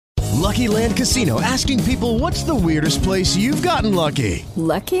Lucky Land Casino, asking people, what's the weirdest place you've gotten lucky?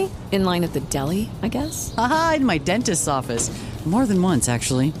 Lucky? In line at the deli, I guess? Aha, in my dentist's office. More than once,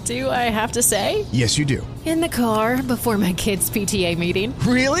 actually. Do I have to say? Yes, you do. In the car before my kids' PTA meeting.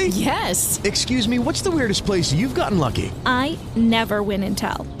 Really? Yes. Excuse me, what's the weirdest place you've gotten lucky? I never win and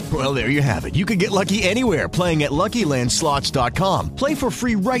tell. Well, there you have it. You can get lucky anywhere, playing at LuckyLandSlots.com. Play for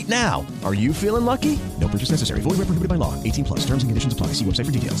free right now. Are you feeling lucky? No purchase necessary. Void where prohibited by law. 18 plus. Terms and conditions apply. See website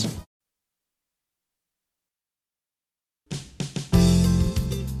for details.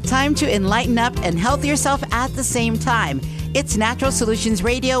 Time to enlighten up and health yourself at the same time. It's Natural Solutions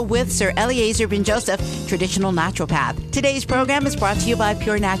Radio with Sir Eliezer Ben Joseph, traditional naturopath. Today's program is brought to you by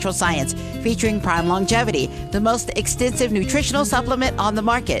Pure Natural Science, featuring Prime Longevity, the most extensive nutritional supplement on the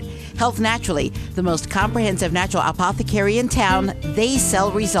market. Health Naturally, the most comprehensive natural apothecary in town. They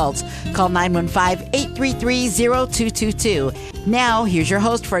sell results. Call 915-833-0222. Now, here's your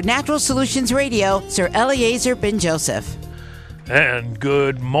host for Natural Solutions Radio, Sir Eliezer Ben Joseph. And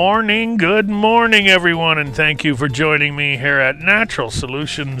good morning, everyone, and thank you for joining me here at Natural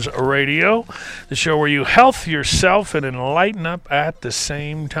Solutions Radio, the show where you health yourself and enlighten up at the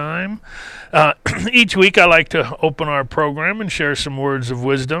same time. Each week I like to open our program and share some words of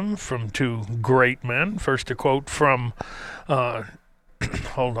wisdom from two great men. First, a quote from...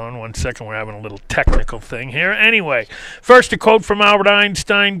 hold on one second, we're having a little technical thing here. Anyway, first a quote from Albert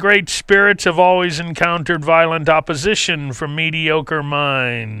Einstein: great spirits have always encountered violent opposition from mediocre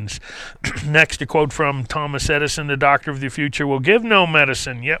minds. Next, a quote from Thomas Edison: the doctor of the future will give no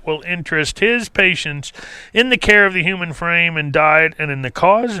medicine, yet will interest his patients in the care of the human frame and diet and in the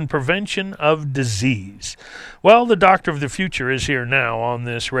cause and prevention of disease. Well, the doctor of the future is here now on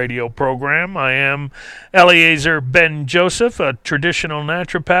this radio program. I am Eliezer Ben Joseph, a traditional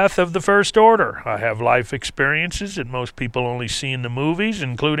naturopath of the first order. I have life experiences that most people only see in the movies,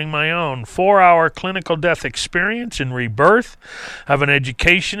 including my own 4-hour clinical death experience in rebirth. I have an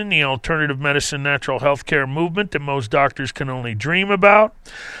education in the alternative medicine natural health care movement that most doctors can only dream about.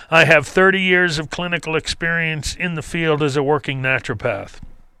 I have 30 years of clinical experience in the field as a working naturopath.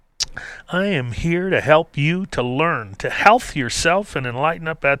 I am here to help you to learn to health yourself and enlighten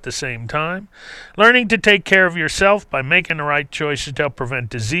up at the same time, learning to take care of yourself by making the right choices to help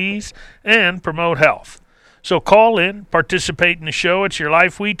prevent disease and promote health. So call in, participate in the show. It's your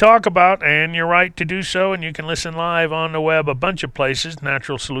life we talk about, and you're right to do so, and you can listen live on the web a bunch of places: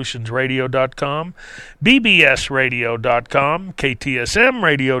 naturalsolutionsradio.com, bbsradio.com,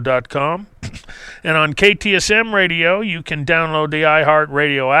 ktsmradio.com. And on KTSM Radio, you can download the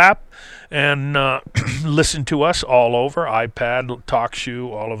iHeartRadio app and listen to us all over, iPad,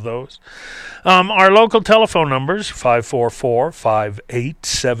 TalkShoe, all of those. Our local telephone numbers,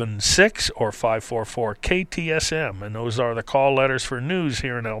 544-5876 or 544-KTSM, and those are the call letters for news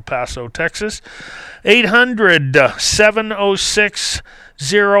here in El Paso, Texas.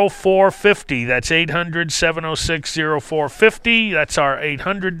 800-706-0450. That's 800-706-0450. That's our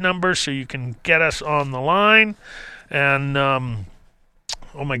 800 number, so you can get us on the line. And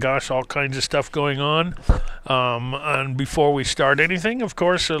oh my gosh, all kinds of stuff going on. And before we start anything, of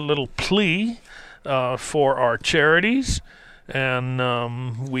course, a little plea for our charities.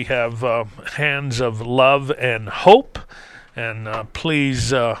 And we have Hands of Love and Hope. And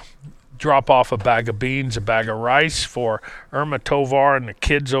please drop off a bag of beans, a bag of rice for Irma Tovar and the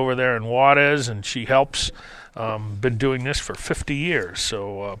kids over there in Juarez. And she helps. Been doing this for 50 years,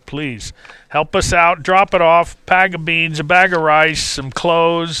 so please help us out. Drop it off. Bag of beans, a bag of rice, some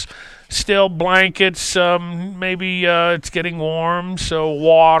clothes, still blankets. Maybe it's getting warm, so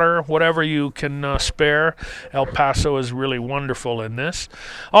water, whatever you can spare. El Paso is really wonderful in this.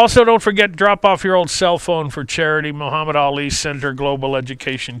 Also, don't forget, drop off your old cell phone for charity. Muhammad Ali Center Global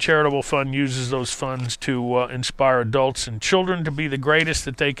Education Charitable Fund uses those funds to inspire adults and children to be the greatest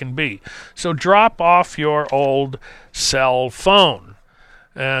that they can be. So drop off your old cell phone.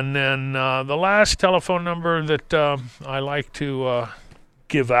 And then the last telephone number that I like to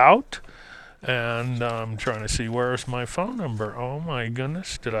give out, and I'm trying to see, where's my phone number? Oh my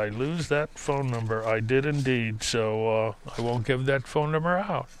goodness, did I lose that phone number? I did indeed, so I won't give that phone number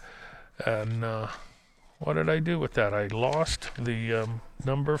out. And what did I do with that? I lost the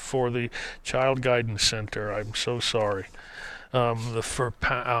number for the Child Guidance Center. I'm so sorry. For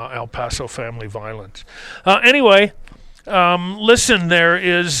El Paso Family Violence. Anyway, listen, there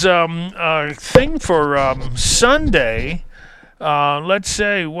is a thing for Sunday. Let's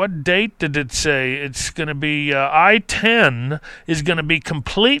say, what date did it say? It's going to be I-10 is going to be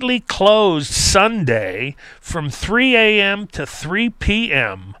completely closed Sunday from 3 a.m. to 3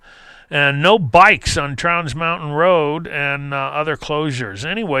 p.m. and no bikes on Trans Mountain Road and other closures.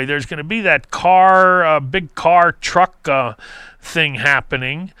 Anyway, there's going to be that big car truck thing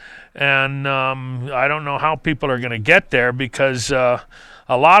happening, and I don't know how people are going to get there because a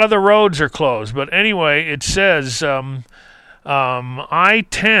lot of the roads are closed. But anyway, it says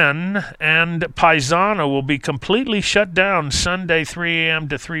I-10 and Paisano will be completely shut down Sunday 3 a.m.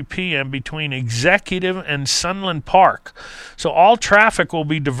 to 3 p.m. between Executive and Sunland Park. So all traffic will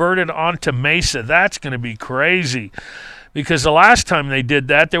be diverted onto Mesa. That's going to be crazy, because the last time they did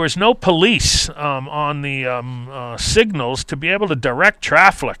that, there was no police on the signals to be able to direct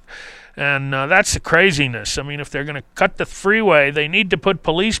traffic. And that's the craziness. I mean, if they're going to cut the freeway, they need to put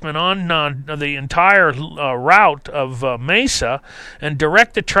policemen on the entire route of Mesa and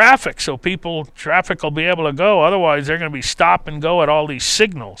direct the traffic so traffic will be able to go. Otherwise, they're going to be stop and go at all these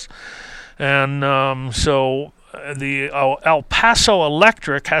signals. And so the El Paso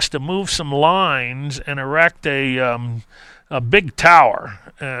Electric has to move some lines and erect a big tower,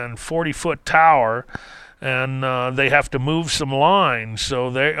 and 40-foot tower. And they have to move some lines,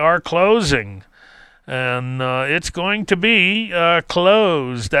 so they are closing. And it's going to be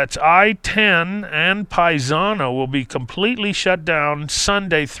closed. That's I-10 and Paisano will be completely shut down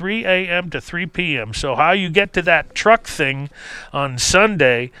Sunday 3 a.m. to 3 p.m. So how you get to that truck thing on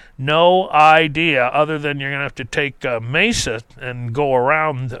Sunday, no idea, other than you're going to have to take Mesa and go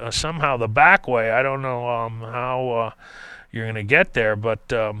around somehow the back way. I don't know how you're going to get there,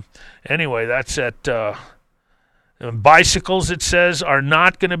 but anyway, that's at bicycles, it says, are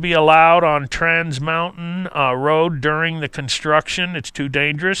not going to be allowed on Trans Mountain Road during the construction. It's too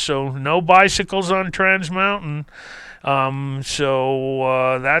dangerous, so no bicycles on Trans Mountain.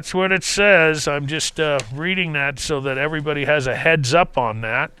 So that's what it says. I'm just reading that so that everybody has a heads up on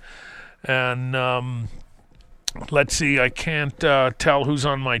that. And let's see, I can't tell who's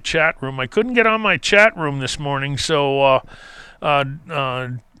on my chat room. I couldn't get on my chat room this morning, so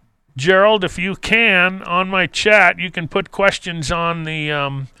Gerald, if you can, on my chat, you can put questions on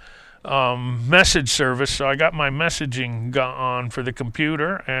the message service. So I got my messaging on for the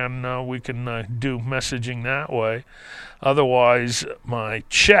computer, and we can do messaging that way. Otherwise, my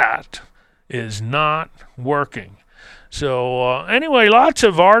chat is not working. So anyway, lots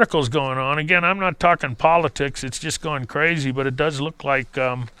of articles going on. Again, I'm not talking politics. It's just going crazy, but it does look like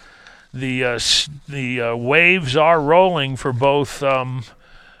the waves are rolling for both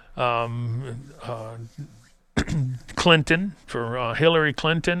Clinton, for Hillary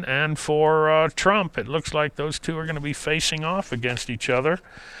Clinton, and for Trump. It looks like those two are going to be facing off against each other,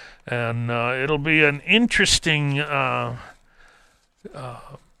 and it'll be an interesting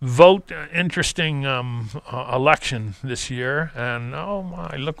interesting election this year. And oh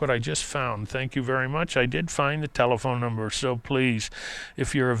my, look what I just found. Thank you very much. I did find the telephone number, so please,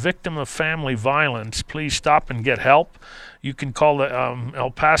 if you're a victim of family violence, please stop and get help. You can call the El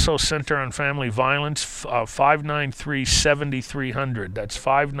Paso Center on Family Violence, 593-7300. That's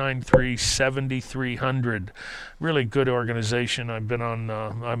 593-7300. Really good organization.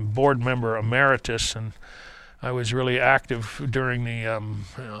 I'm board member emeritus, and I was really active during the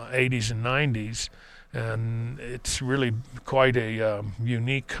 80s and 90s. And it's really quite a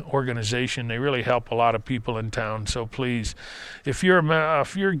unique organization. They really help a lot of people in town. So please, if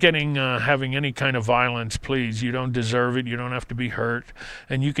you're getting having any kind of violence, please, you don't deserve it. You don't have to be hurt,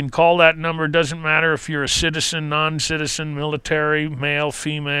 and you can call that number. Doesn't matter if you're a citizen, non-citizen, military, male,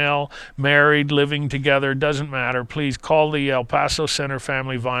 female, married, living together. Doesn't matter. Please call the El Paso Center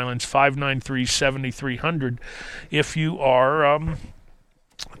Family Violence, 593-7300, if you are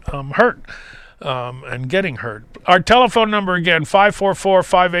hurt. And getting hurt. Our telephone number again,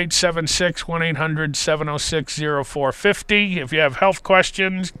 544-5876, 1-800-706-0450. If you have health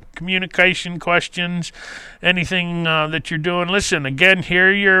questions, communication questions, anything that you're doing, listen, again,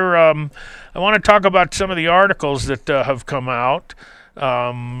 I want to talk about some of the articles that have come out.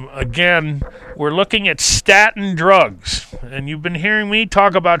 Again, we're looking at statin drugs, and you've been hearing me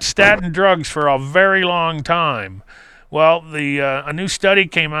talk about statin drugs for a very long time. Well, a new study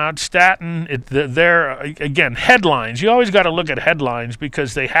came out. Statin, again, headlines. You always got to look at headlines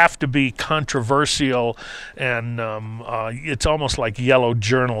because they have to be controversial, and it's almost like yellow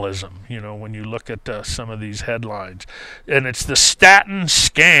journalism, when you look at some of these headlines. And it's the statin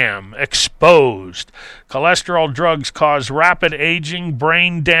scam exposed. Cholesterol drugs cause rapid aging,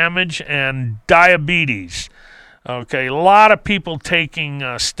 brain damage, and diabetes. Okay, a lot of people taking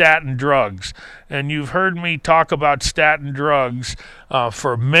statin drugs, and you've heard me talk about statin drugs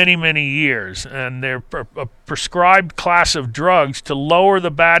for many, many years, and they're a prescribed class of drugs to lower the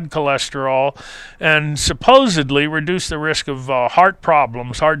bad cholesterol and supposedly reduce the risk of heart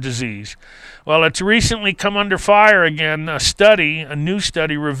problems, heart disease. Well, it's recently come under fire again. A new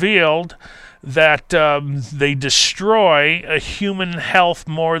study revealed that they destroy a human health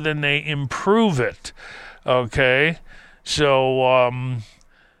more than they improve it. Okay, so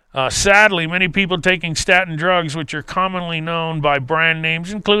sadly, many people taking statin drugs, which are commonly known by brand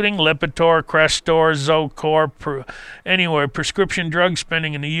names including Lipitor, Crestor, Zocor, anyway, prescription drug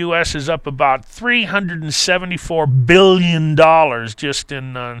spending in the U.S. is up about $374 billion just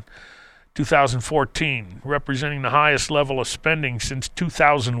in 2014, representing the highest level of spending since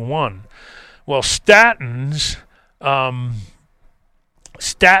 2001. Well, statins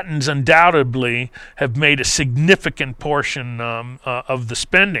undoubtedly have made a significant portion of the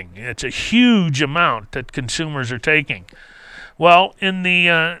spending. It's a huge amount that consumers are taking. Well, in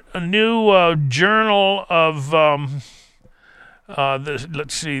the new journal of the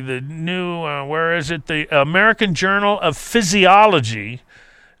American Journal of Physiology,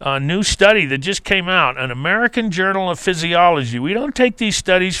 a new study that just came out, an American Journal of Physiology. We don't take these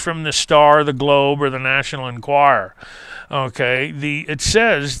studies from the Star, the Globe, or the National Enquirer. Okay, it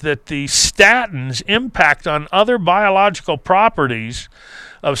says that the statins' impact on other biological properties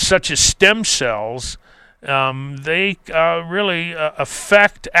of such as stem cells, they really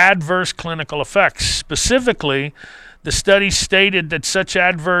affect adverse clinical effects. Specifically, the study stated that such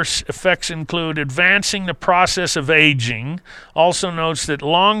adverse effects include advancing the process of aging. Also notes that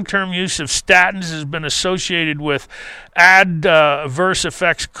long-term use of statins has been associated with adverse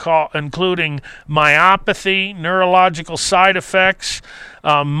effects including myopathy, neurological side effects,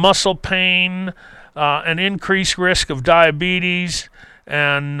 muscle pain, an increased risk of diabetes.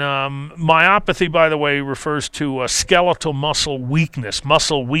 And myopathy, by the way, refers to skeletal muscle weakness.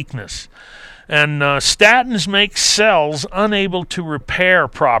 And statins make cells unable to repair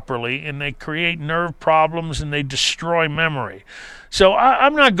properly, and they create nerve problems, and they destroy memory. So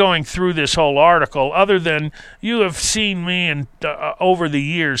I'm not going through this whole article, other than you have seen me over the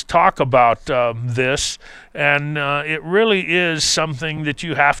years talk about this, and it really is something that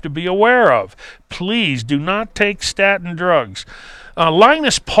you have to be aware of. Please do not take statin drugs.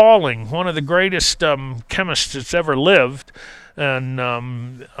 Linus Pauling, one of the greatest chemists that's ever lived,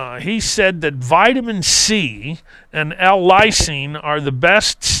 and he said that vitamin C and L-lysine are the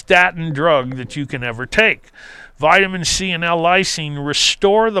best statin drug that you can ever take. Vitamin C and L-lysine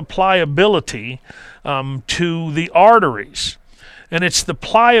restore the pliability to the arteries. And it's the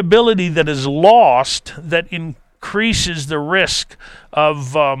pliability that is lost that increases the risk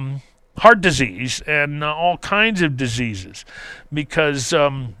of heart disease and all kinds of diseases. Because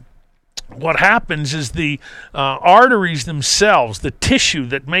what happens is the arteries themselves, the tissue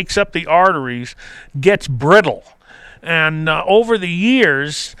that makes up the arteries, gets brittle. And over the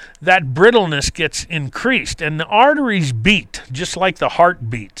years, that brittleness gets increased. And the arteries beat, just like the heart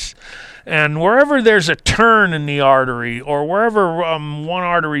beats. And wherever there's a turn in the artery, or wherever one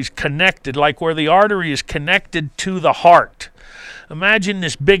artery is connected, like where the artery is connected to the heart, imagine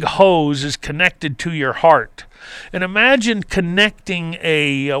this big hose is connected to your heart. And imagine connecting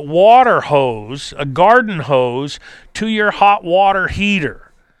a water hose, a garden hose, to your hot water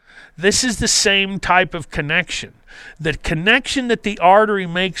heater. This is the same type of connection. The connection that the artery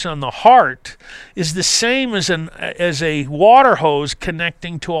makes on the heart is the same as a water hose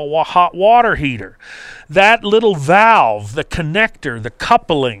connecting to a hot water heater. That little valve, the connector, the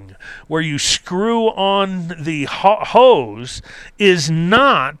coupling, where you screw on the hose, is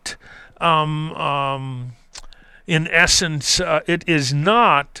not, in essence, it is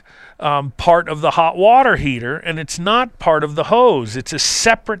not part of the hot water heater, and it's not part of the hose. It's a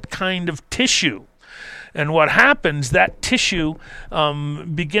separate kind of tissue. And what happens, that tissue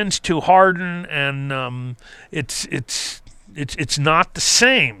begins to harden, and it's not the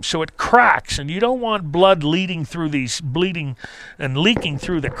same. So it cracks, and you don't want blood bleeding and leaking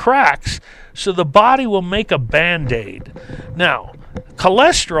through the cracks. So the body will make a Band-Aid. Now,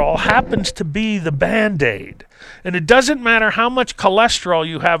 cholesterol happens to be the Band-Aid. And it doesn't matter how much cholesterol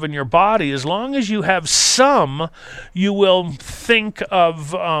you have in your body, as long as you have some, you will think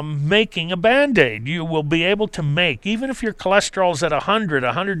of making a Band-Aid. You will be able to make, even if your cholesterol is at 100,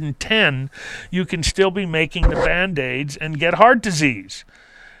 110, you can still be making the Band-Aids and get heart disease.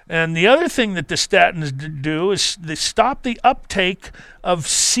 And the other thing that the statins do is they stop the uptake of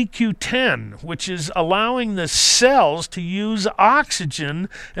CQ10, which is allowing the cells to use oxygen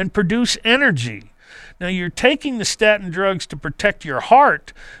and produce energy. Now, you're taking the statin drugs to protect your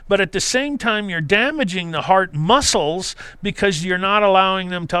heart, but at the same time, you're damaging the heart muscles because you're not allowing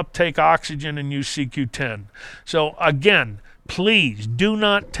them to uptake oxygen and use CQ10. So, again, please do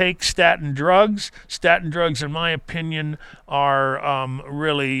not take statin drugs. Statin drugs, in my opinion, are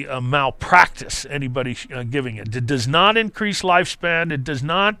really a malpractice, anybody giving it. It does not increase lifespan. It does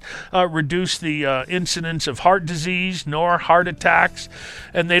not reduce the incidence of heart disease nor heart attacks.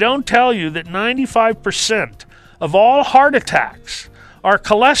 And they don't tell you that 95% of all heart attacks are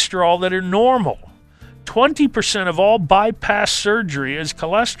cholesterol that are normal. 20% of all bypass surgery is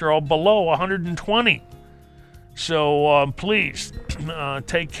cholesterol below 120. So please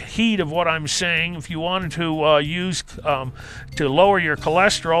take heed of what I'm saying. If you wanted to use to lower your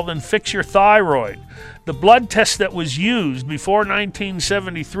cholesterol, then fix your thyroid. The blood test that was used before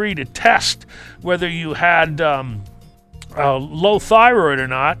 1973 to test whether you had low thyroid or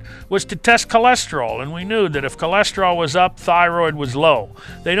not was to test cholesterol, and we knew that if cholesterol was up, thyroid was low.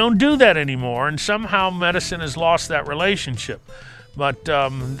 They don't do that anymore, and somehow medicine has lost that relationship. But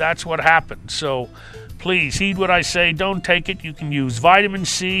that's what happened. So please heed what I say. Don't take it. You can use vitamin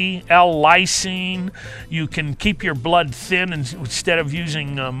C, L-lysine. You can keep your blood thin instead of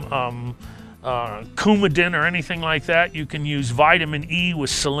using Coumadin or anything like that. You can use vitamin E with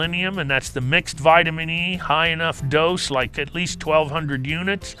selenium, and that's the mixed vitamin E, high enough dose, like at least 1,200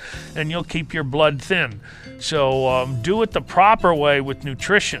 units, and you'll keep your blood thin. So do it the proper way with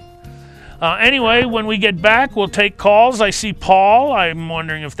nutrition. Anyway, when we get back, we'll take calls. I see Paul. I'm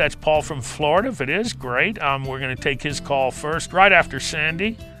wondering if that's Paul from Florida. If it is, great. We're going to take his call first, right after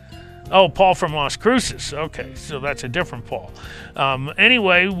Sandy. Oh, Paul from Las Cruces. Okay, so that's a different Paul.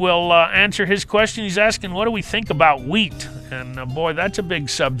 Anyway, we'll answer his question. He's asking, what do we think about wheat? And boy, that's a big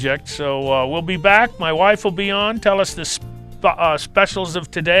subject. So we'll be back. My wife will be on. Tell us the specials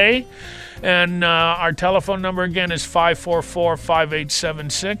of today. And our telephone number again is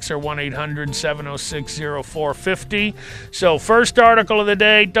 544-5876 or 1-800-706-0450. So first article of the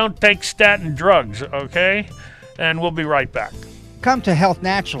day, don't take statin drugs, okay? And we'll be right back. Come to Health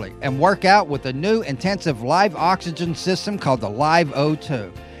Naturally and work out with the new intensive live oxygen system called the Live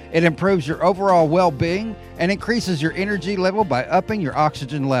O2. It improves your overall well-being and increases your energy level by upping your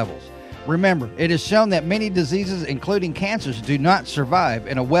oxygen levels. Remember, it is shown that many diseases, including cancers, do not survive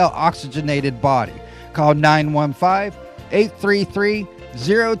in a well-oxygenated body. Call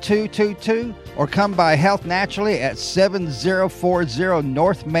 915-833-0222 or come by Health Naturally at 7040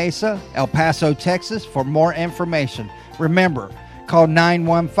 North Mesa, El Paso, Texas for more information. Remember, call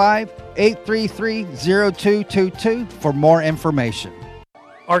 915-833-0222 for more information.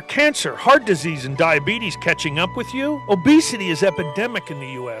 Are cancer, heart disease, and diabetes catching up with you? Obesity is epidemic in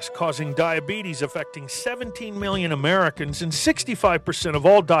the U.S., causing diabetes affecting 17 million Americans, and 65% of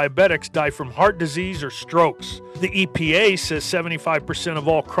all diabetics die from heart disease or strokes. The EPA says 75% of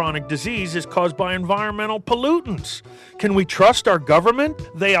all chronic disease is caused by environmental pollutants. Can we trust our government?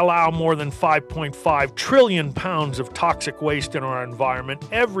 They allow more than 5.5 trillion pounds of toxic waste in our environment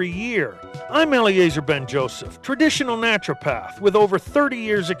every year. I'm Eliezer Ben-Joseph, traditional naturopath with over 30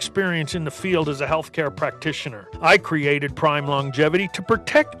 years experience in the field as a healthcare practitioner. I created Prime Longevity to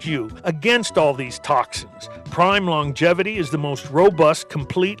protect you against all these toxins. Prime Longevity is the most robust,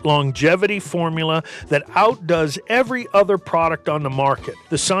 complete longevity formula that outdoes every other product on the market.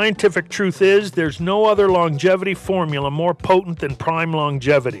 The scientific truth is there's no other longevity formula more potent than Prime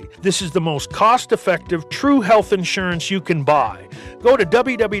Longevity. This is the most cost-effective, true health insurance you can buy. Go to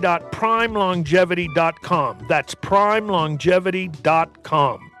www.primelongevity.com. That's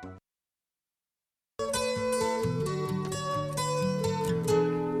primelongevity.com.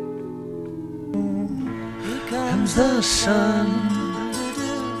 Here comes the sun.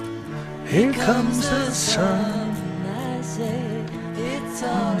 Here comes the sun. I say it's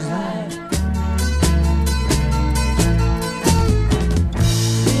all right.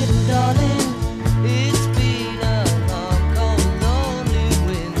 Little darling, it's been a long, cold, lonely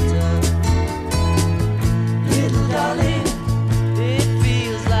winter. Little darling, it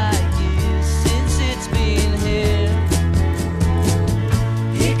feels like years since it's been here.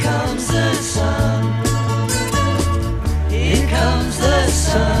 Here comes the sun. Here comes the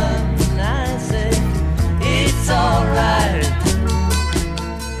sun. I say it's all right.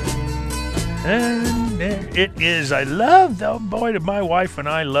 And it is. I love, boy, my wife and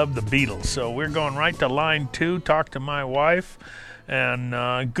I love the Beatles. So we're going right to line 2, talk to my wife.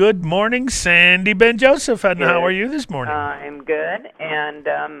 And good morning, Sandy Ben-Joseph. And how are you this morning? I'm good. And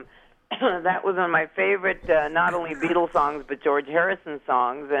that was one of my favorite, not only Beatles songs, but George Harrison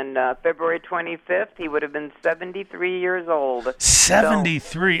songs. And February 25th, he would have been 73 years old.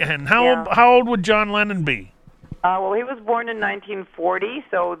 73. So, and how old would John Lennon be? Well, he was born in 1940,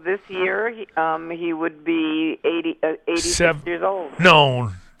 so this year he would be 86 years old.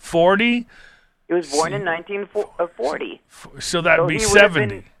 No, 40? He was born in 1940. So that would be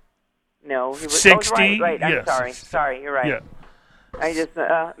 70. No, he was 60. Right. I'm yes. sorry. You're right. Yeah. I just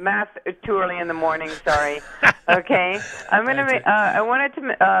math too early in the morning. Sorry. Okay, I'm gonna. I wanted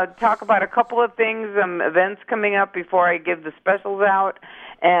to talk about a couple of things, events coming up before I give the specials out.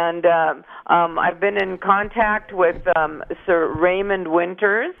 And I've been in contact with Sir Raymond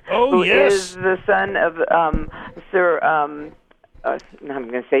Winters, who is the son of Sir. I'm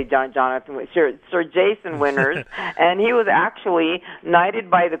going to say Jonathan, Sir Jason Winters, and he was actually knighted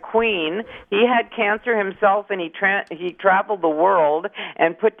by the Queen. He had cancer himself, and he traveled the world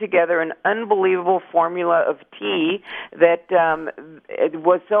and put together an unbelievable formula of tea that it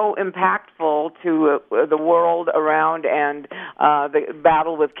was so impactful to the world around and the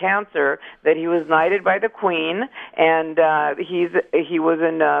battle with cancer that he was knighted by the Queen, and he was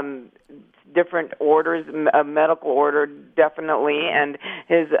in different orders, a medical order definitely, and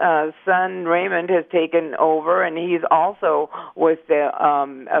his son Raymond has taken over, and he's also with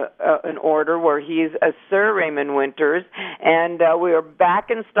an order where he's a Sir Raymond Winters, and we are back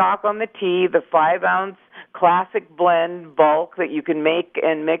in stock on the tea, the 5-ounce classic blend bulk that you can make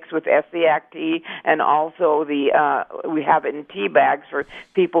and mix with Essiac tea, and also we have it in tea bags for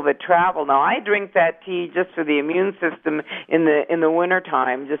people that travel. Now I drink that tea just for the immune system in the winter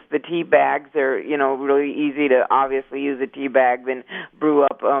time. Just the tea bags, they're really easy to obviously use a tea bag than brew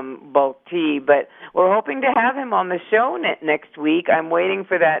up bulk tea. But we're hoping to have him on the show next week. I'm waiting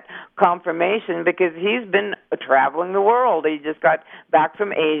for that confirmation because he's been traveling the world. He just got back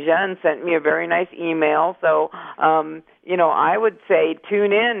from Asia and sent me a very nice email. So, I would say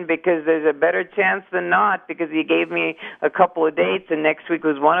tune in because there's a better chance than not because he gave me a couple of dates and next week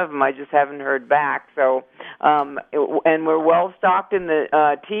was one of them. I just haven't heard back. So, and we're well stocked in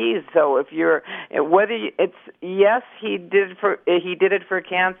the teas. So if you're, he did it for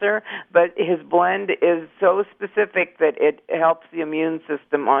cancer, but his blend is so specific that it helps the immune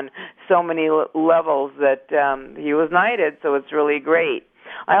system on so many levels that he was knighted. So it's really great.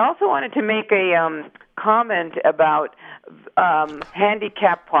 I also wanted to make a comment about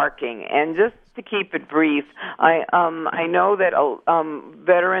handicap parking, and just to keep it brief, I know that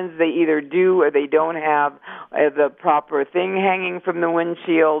veterans, they either do or they don't have the proper thing hanging from the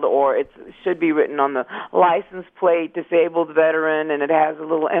windshield, or it should be written on the license plate, disabled veteran, and it has a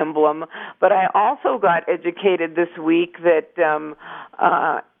little emblem. But I also got educated this week that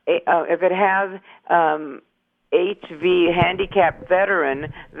if it has HV, handicapped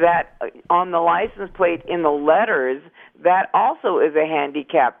veteran, that on the license plate in the letters, that also is a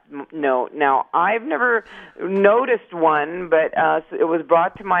handicap note. Now, I've never noticed one, but it was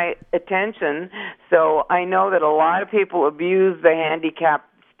brought to my attention, so I know that a lot of people abuse the handicap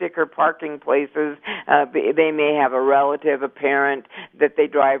sticker parking places. They may have a relative, a parent that they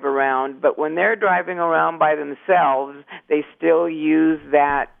drive around, but when they're driving around by themselves, they still use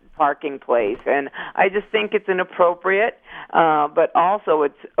that parking place, and I just think it's inappropriate, but also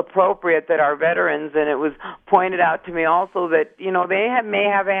it's appropriate that our veterans, and it was pointed out to me also that, they may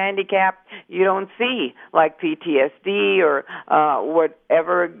have a handicap you don't see, like PTSD or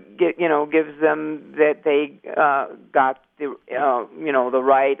whatever, gives them that they got the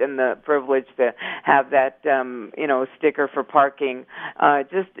right and the privilege to have that, sticker for parking.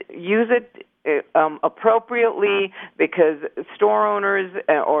 Just use it appropriately, because store owners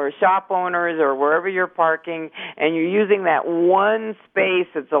or shop owners or wherever you're parking and you're using that one space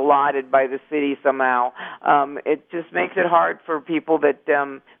that's allotted by the city somehow, it just makes it hard for people that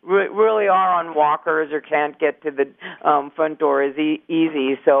really are on walkers or can't get to the front door as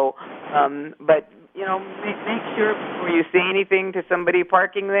easy. So, but make sure before you say anything to somebody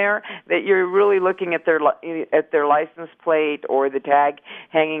parking there that you're really looking at their license plate or the tag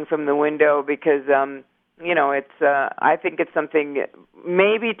hanging from the window, because it's I think it's something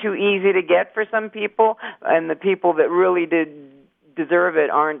maybe too easy to get for some people, and the people that really did deserve it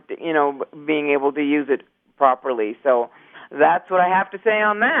aren't being able to use it properly. So that's what I have to say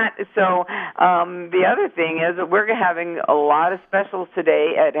on that. So the other thing is that we're having a lot of specials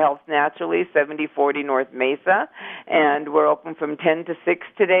today at Health Naturally, 7040 North Mesa, and we're open from 10 to 6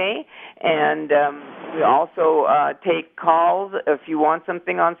 today. And we also take calls. If you want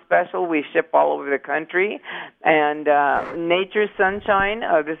something on special, we ship all over the country. And Nature's Sunshine,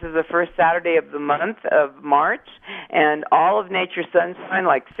 this is the first Saturday of the month of March, and all of Nature's Sunshine,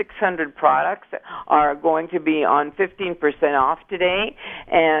 like 600 products, are going to be on 15% off today.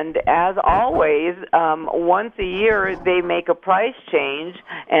 And as always, once a year they make a price change,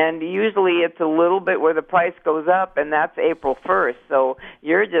 and usually it's a little bit where the price goes up, and that's April 1st. So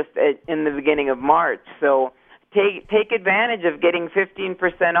you're just in the beginning of March. So take advantage of getting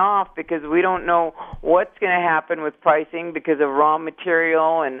 15% off, because we don't know what's going to happen with pricing because of raw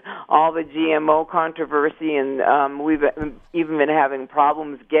material and all the GMO controversy, and we've even been having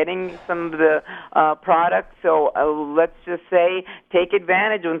problems getting some of the products. So let's just say take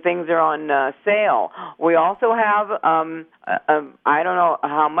advantage when things are on sale. We also have I don't know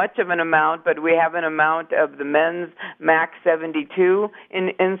how much of an amount, but we have an amount of the men's Max 72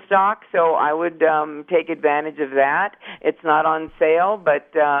 in stock, so I would take advantage of that. It's not on sale, but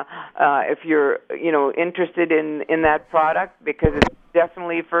if you're interested in that product, because it's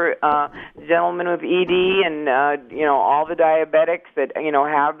definitely for gentlemen with ED and all the diabetics that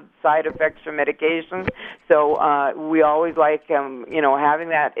have side effects from medication. So we always like having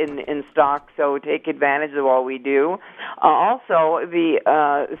that in stock. So take advantage of all we do. Also,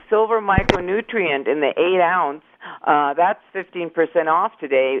 the silver micronutrient in the 8 ounce. That's 15% off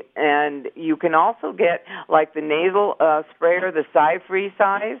today, and you can also get like the nasal sprayer, the Cy-Free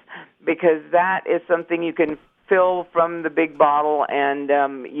size, because that is something you can fill from the big bottle and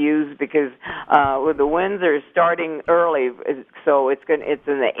use, because the winds are starting early, so it's in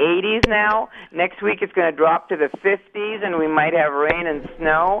the 80s now. Next week it's going to drop to the 50s, and we might have rain and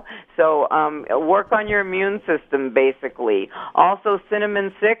snow. So work on your immune system, basically. Also,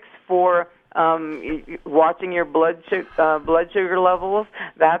 cinnamon 6 for watching your blood sugar levels.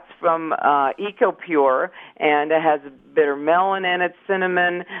 That's from EcoPure, and it has bitter melon in it,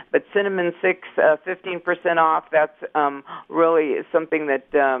 cinnamon, but cinnamon 6, 15% off. That's really something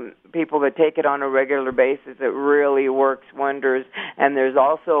that people that take it on a regular basis, it really works wonders. And there's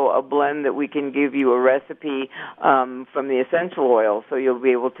also a blend that we can give you a recipe from the essential oil, so you'll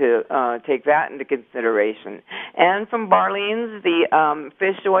be able to take that into consideration. And from Barlean's, the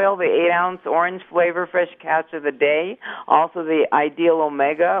fish oil, the 8 ounce orange flavor fresh catch of the day. Also the Ideal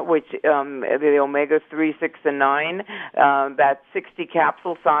Omega, which the Omega 3, 6, and 9. That's 60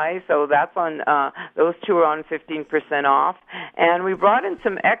 capsule size, so that's on. Those two are on 15% off. And we brought in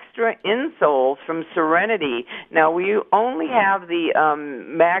some extra insoles from Serenity. Now we only have the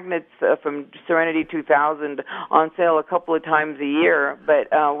magnets from Serenity 2000 on sale a couple of times a year, but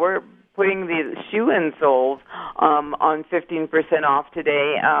we're putting the shoe insoles on 15% off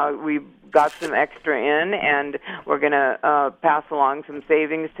today. We've got some extra in, and we're going to pass along some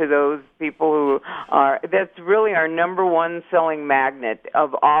savings to those people who are. That's really our number one selling magnet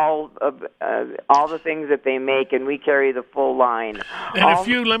of all the things that they make, and we carry the full line.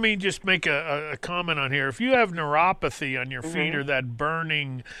 And let me just make a comment on here. If you have neuropathy on your feet, or that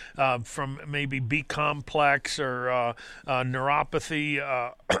burning from maybe B complex, or neuropathy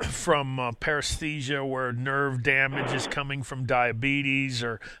from paresthesia, where nerve damage is coming from diabetes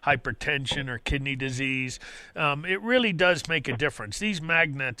or hypertension or kidney disease, it really does make a difference. These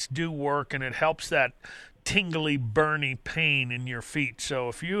magnets do work, and it helps that tingly, burny pain in your feet. So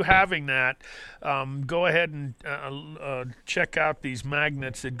if you're having that, go ahead and check out these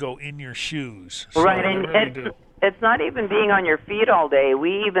magnets that go in your shoes. So right, and it's not even being on your feet all day.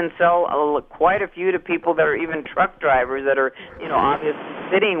 We even sell quite a few to people that are even truck drivers that are, obviously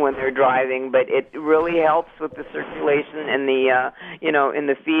sitting when they're driving, but it really helps with the circulation in the, in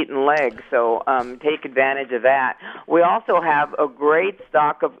the feet and legs. So take advantage of that. We also have a great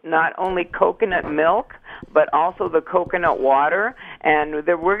stock of not only coconut milk, but also the coconut water, and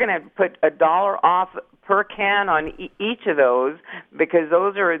we're going to put $1 off per can on each of those, because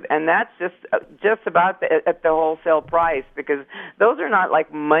those are, and that's just about at the wholesale price, because those are not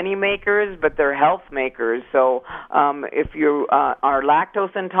like money makers, but they're health makers. So if you are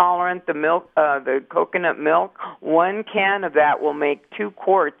lactose intolerant, the milk, the coconut milk, 1 can of that will make 2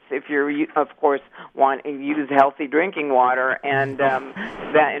 quarts if you're, of course, want to use healthy drinking water, and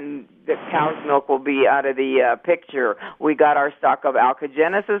that cow's milk will be out of the picture. We got our stock of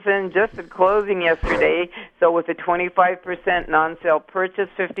Alkagenesis in just at closing yesterday, so with a 25% non-sale purchase,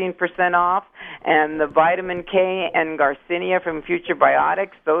 15% off, and the vitamin K and Garcinia from Future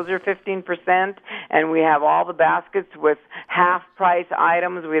Biotics, those are 15%, and we have all the baskets with half-price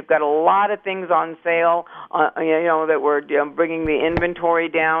items. We've got a lot of things on sale, that we're bringing the inventory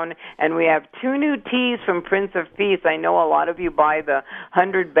down, and we have 2 new teas from Prince of Peace. I know a lot of you buy the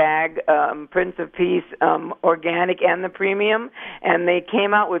 100-bag Prince of Peace organic and the premium, and they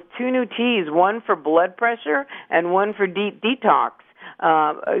came out with 2 new teas, one for blood pressure and one for deep detox.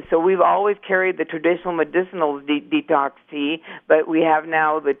 So we've always carried the traditional medicinal detox tea, but we have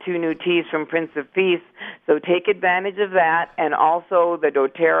now the 2 new teas from Prince of Peace. So take advantage of that, and also the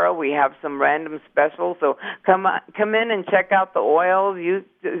doTERRA. We have some random specials. So come in and check out the oils.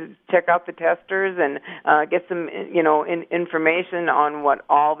 Check out the testers and get some information on what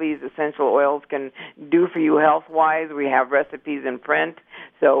all these essential oils can do for you health-wise. We have recipes in print.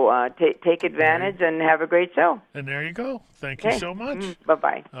 So take advantage and have a great show. And there you go. Thank you so much.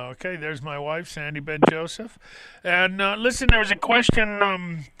 Bye-bye. Okay, there's my wife, Sandy Ben Joseph. And listen, there was a question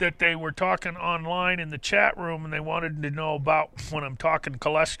that they were talking online in the chat room, and they wanted to know about when I'm talking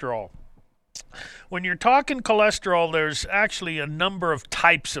cholesterol. When you're talking cholesterol, there's actually a number of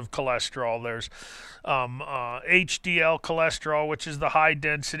types of cholesterol. There's HDL cholesterol, which is the high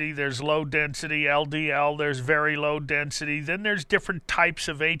density. There's low density LDL. There's very low density. Then there's different types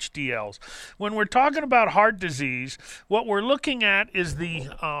of HDLs. When we're talking about heart disease, what we're looking at is the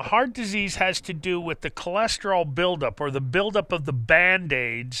heart disease has to do with the cholesterol buildup, or the buildup of the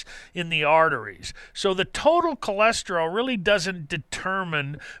Band-Aids in the arteries. So the total cholesterol really doesn't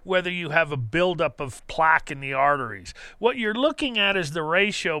determine whether you have a buildup of plaque in the arteries. What you're looking at is the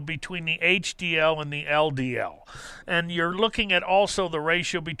ratio between the HDL and the LDL. And you're looking at also the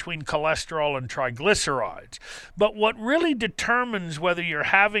ratio between cholesterol and triglycerides. But what really determines whether you're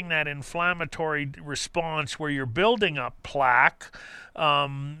having that inflammatory response where you're building up plaque,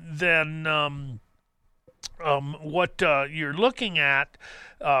 what you're looking at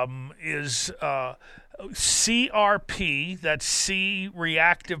is CRP, that's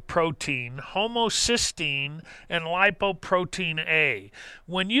C-reactive protein, homocysteine, and lipoprotein A.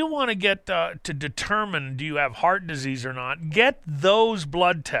 When you want to get to determine do you have heart disease or not, get those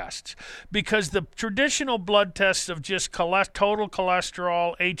blood tests, because the traditional blood tests of just total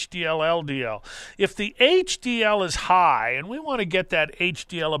cholesterol, HDL, LDL, if the HDL is high, and we want to get that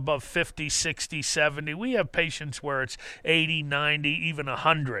HDL above 50, 60, 70, we have patients where it's 80, 90, even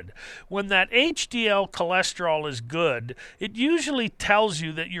 100. When that HDL cholesterol is good, it usually tells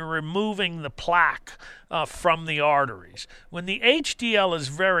you that you're removing the plaque from the arteries. When the HDL is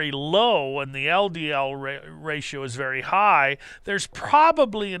very low and the LDL ratio is very high, there's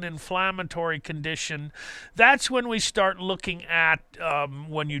probably an inflammatory condition. That's when we start looking at,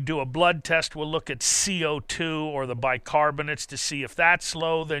 when you do a blood test, we'll look at CO2 or the bicarbonates to see if that's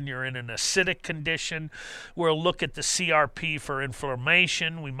low, then you're in an acidic condition. We'll look at the CRP for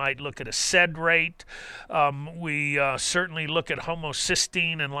inflammation. We might look at a SED rate. We certainly look at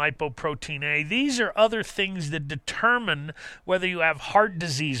homocysteine and lipoprotein A. These are other things that determine whether you have heart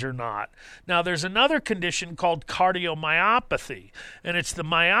disease or not. Now, there's another condition called cardiomyopathy, and it's the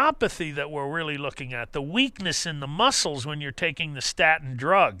myopathy that we're really looking at, the weakness in the muscles when you're taking the statin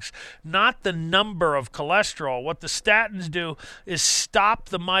drugs, not the number of cholesterol. What the statins do is stop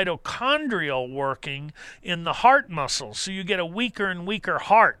the mitochondrial working in the heart muscles, so you get a weaker and weaker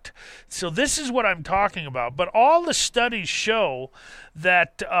heart. So this is what I'm talking about. But all the studies show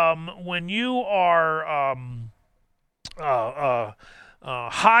that when you are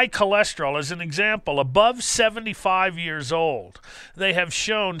high cholesterol, as an example, above 75 years old, they have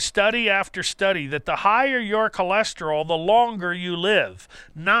shown study after study that the higher your cholesterol, the longer you live,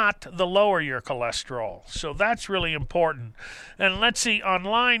 not the lower your cholesterol. So that's really important. And let's see, on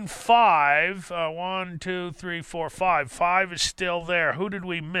line 5, 1, 2, 3, 4, 5. 5 is still there. Who did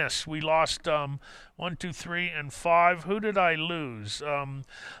we miss? We lost 1, 2, 3, and 5. Who did I lose?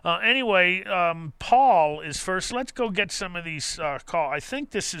 Anyway, Paul is first. Let's go get some of these calls. I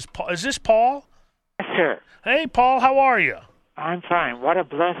think this is Paul. Is this Paul? Yes, sir. Hey, Paul, how are you? I'm fine. What a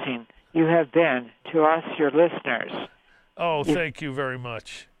blessing you have been to us, your listeners. Oh, thank you very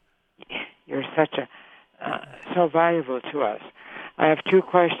much. You're such so valuable to us. I have 2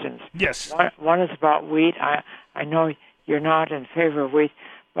 questions. Yes. One is about wheat. I know you're not in favor of wheat,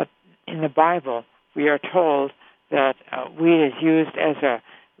 but in the Bible, we are told that wheat is used as a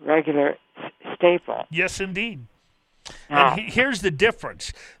regular staple. Yes, indeed. And here's the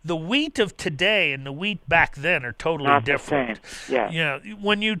difference. The wheat of today and the wheat back then are totally Not different. The same. Yeah.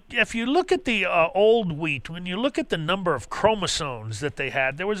 If you look at the old wheat, when you look at the number of chromosomes that they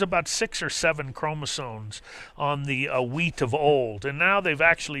had, there was about 6 or 7 chromosomes on the wheat of old. And now they've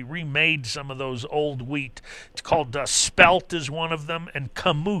actually remade some of those old wheat. It's called spelt is one of them, and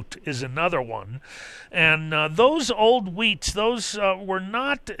kamut is another one. And those old wheats, those were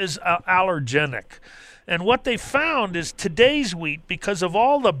not as allergenic. And what they found is today's wheat, because of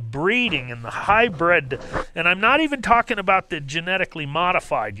all the breeding and the hybrid, and I'm not even talking about the genetically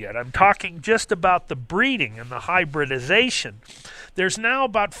modified yet, I'm talking just about the breeding and the hybridization. There's now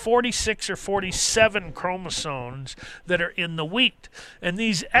about 46 or 47 chromosomes that are in the wheat. And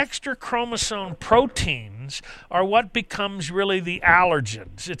these extra chromosome proteins are what becomes really the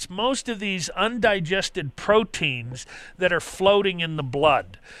allergens. It's most of these undigested proteins that are floating in the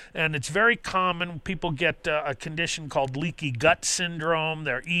blood. And it's very common. People get a condition called leaky gut syndrome.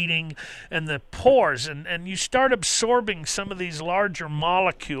 They're eating, and the pores, and you start absorbing some of these larger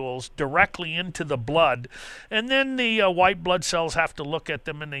molecules directly into the blood. And then the white blood cells have to look at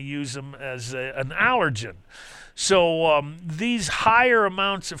them, and they use them as an allergen. So these higher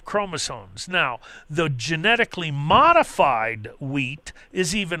amounts of chromosomes. Now, the genetically modified wheat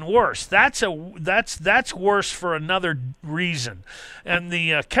is even worse. That's worse for another reason. And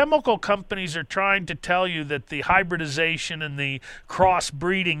the chemical companies are trying to tell you that the hybridization and the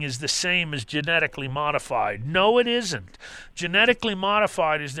crossbreeding is the same as genetically modified. No, it isn't. Genetically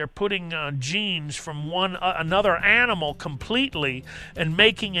modified is they're putting genes from another animal completely and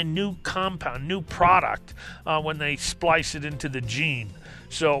making a new compound, new product when they splice it into the gene.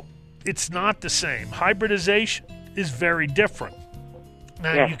 So it's not the same. Hybridization is very different.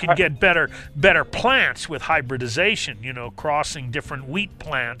 Now, you can get better plants with hybridization, crossing different wheat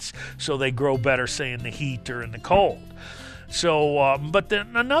plants so they grow better, say, in the heat or in the cold. So, but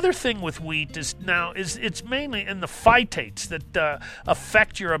then another thing with wheat is it's mainly in the phytates that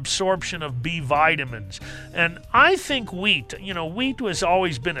affect your absorption of B vitamins. And I think wheat has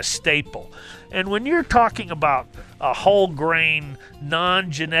always been a staple. And when you're talking about a whole grain,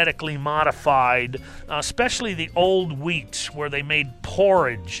 non-genetically modified, especially the old wheats where they made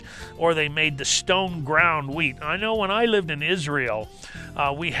porridge or they made the stone ground wheat. I know when I lived in Israel,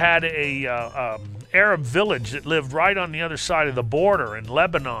 we had a Arab village that lived right on the other side of the border in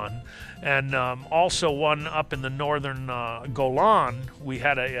Lebanon, and also one up in the northern Golan. We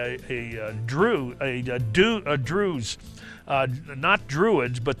had a Druze, not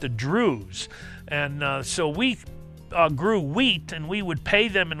Druids, but the Druze, and so we grew wheat, and we would pay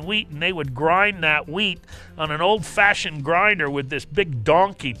them in wheat, and they would grind that wheat on an old-fashioned grinder with this big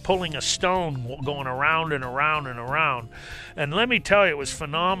donkey pulling a stone going around and around and around. And let me tell you, it was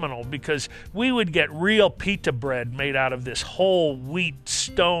phenomenal because we would get real pita bread made out of this whole wheat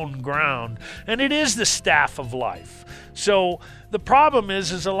stone ground, and it is the staff of life. So the problem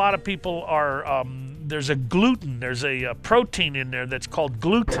is a lot of people are, there's a protein in there that's called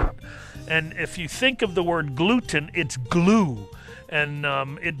gluten. And if you think of the word gluten, it's glue. And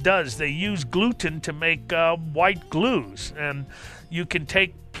it does. They use gluten to make white glues. And you can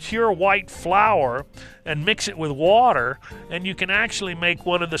take pure white flour and mix it with water, and you can actually make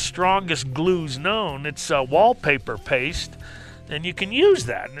one of the strongest glues known. It's wallpaper paste. And you can use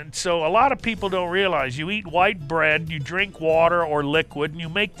that. And so a lot of people don't realize you eat white bread, you drink water or liquid, and you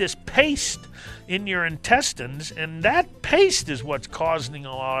make this paste in your intestines, and that paste is what's causing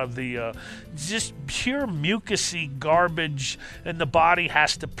a lot of the just pure mucousy garbage, and the body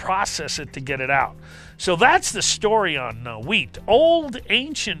has to process it to get it out. So that's the story on wheat. Old,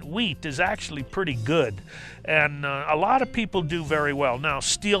 ancient wheat is actually pretty good, and a lot of people do very well. Now,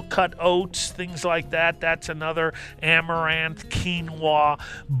 steel-cut oats, things like that, that's another. Amaranth, quinoa,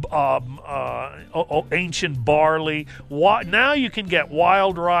 ancient barley. Now you can get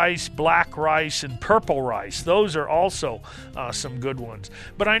wild rice, black rice, and purple rice. Those are also some good ones.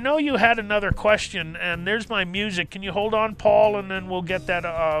 But I know you had another question, and there's my music. Can you hold on, Paul, and then we'll get that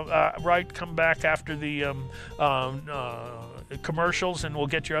right, come back after the commercials, and we'll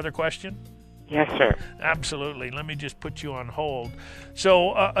get your other question? Yes, sir. Absolutely. Let me just put you on hold.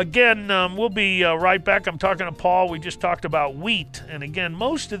 So, again, we'll be right back. I'm talking to Paul. We just talked about wheat. And, again,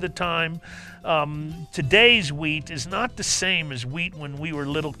 most of the time, today's wheat is not the same as wheat when we were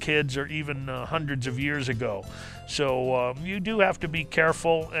little kids or even hundreds of years ago. So you do have to be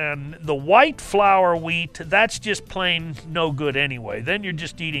careful. And the white flour wheat, that's just plain no good anyway. Then you're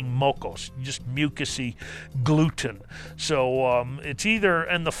just eating mocos, just mucusy gluten. So it's either,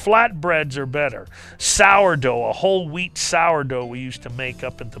 and the flatbreads are better. Sourdough, a whole wheat sourdough we used to make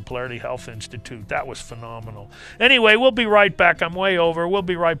up at the Polarity Health Institute. That was phenomenal. Anyway, we'll be right back. I'm way over. We'll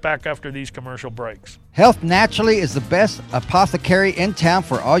be right back after these commercial breaks. Health Naturally is the best apothecary in town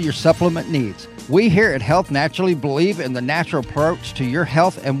for all your supplement needs. We here at Health Naturally believe in the natural approach to your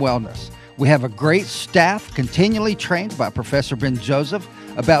health and wellness. We have a great staff continually trained by Professor Ben Joseph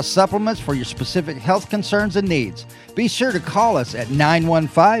about supplements for your specific health concerns and needs. Be sure to call us at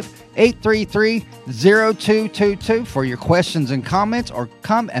 915-833-0222 for your questions and comments, or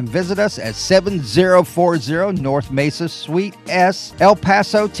come and visit us at 7040 North Mesa Suite S, El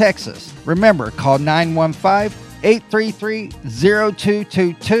Paso, Texas. Remember, call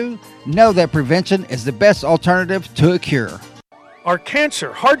 915-833-0222. Know that prevention is the best alternative to a cure. Are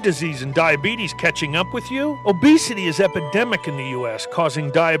cancer, heart disease, and diabetes catching up with you? Obesity is epidemic in the U.S., causing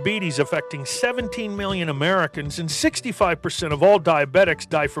diabetes affecting 17 million Americans, and 65% of all diabetics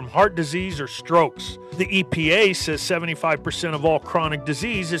die from heart disease or strokes. The EPA says 75% of all chronic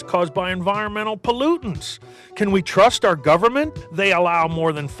disease is caused by environmental pollutants. Can we trust our government? They allow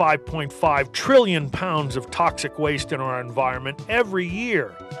more than 5.5 trillion pounds of toxic waste in our environment every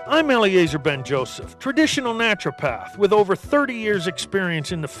year. I'm Eliezer Ben Joseph, traditional naturopath with over 30 years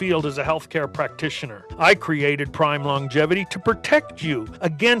experience in the field as a healthcare practitioner. I created Prime Longevity to protect you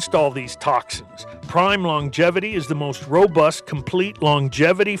against all these toxins. Prime Longevity is the most robust, complete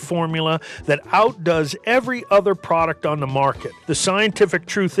longevity formula that outdoes every other product on the market. The scientific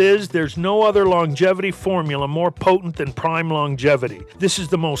truth is there's no other longevity formula more potent than Prime Longevity. This is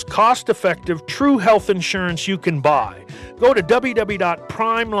the most cost-effective, true health insurance you can buy. Go to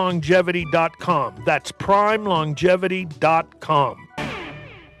www.primelongevity.com. That's primelongevity.com.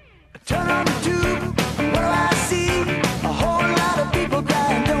 Turn on the tube, what do I see? A whole lot of people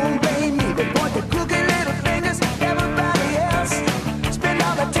crying, don't blame me. They point their crooked little fingers, everybody else. Spend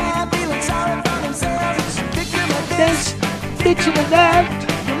all the time feeling sorry for themselves. Victim of this, victim of that.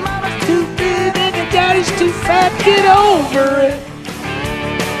 Your mama's too big and your daddy's too fat. Get over it.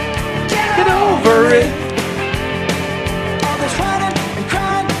 Get over it. All this whining and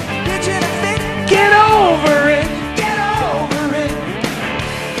crying, bitching and fit. Get over it.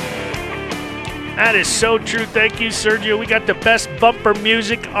 That is so true. Thank you, Sergio. We got the best bumper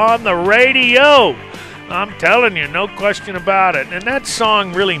music on the radio. I'm telling you, no question about it. And that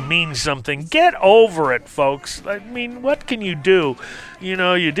song really means something. Get over it, folks. I mean, what can you do? You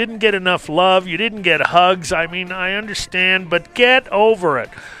know, you didn't get enough love. You didn't get hugs. I mean, I understand, but get over it.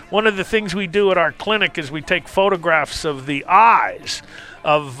 One of the things we do at our clinic is we take photographs of the eyes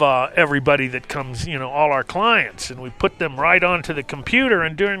of everybody that comes, you know, all our clients, and we put them right onto the computer.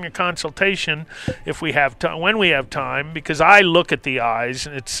 And during a consultation, if we have time, when we have time, because I look at the eyes,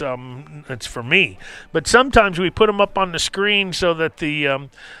 it's for me. But sometimes we put them up on the screen so that the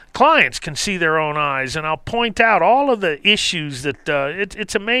clients can see their own eyes, and I'll point out all of the issues that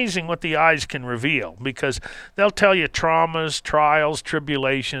it's amazing what the eyes can reveal, because they'll tell you traumas, trials,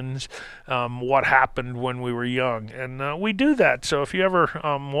 tribulations, what happened when we were young, and we do that. So if you ever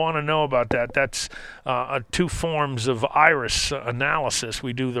want to know about that, that's two forms of iris analysis.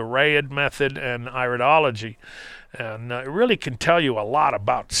 We do the RAID method and iridology. And it really can tell you a lot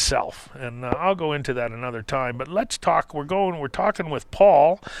about self, and I'll go into that another time. But let's talk. We're talking with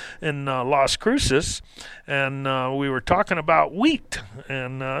Paul in Las Cruces, and we were talking about wheat,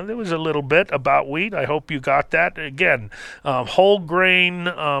 and there was a little bit about wheat. I hope you got that. Again, whole grain,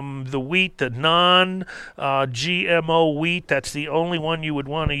 the wheat, the non-GMO wheat. That's the only one you would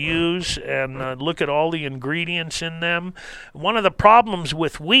want to use, and look at all the ingredients in them. One of the problems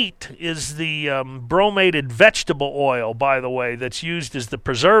with wheat is the bromated vegetable oil, by the way, that's used as the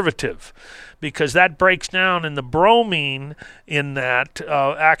preservative, because that breaks down, and the bromine in that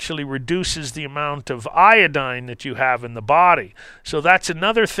actually reduces the amount of iodine that you have in the body. So that's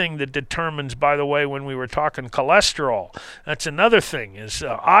another thing that determines, by the way, when we were talking cholesterol, that's another thing is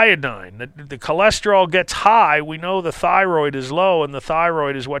iodine. The cholesterol gets high, we know the thyroid is low, and the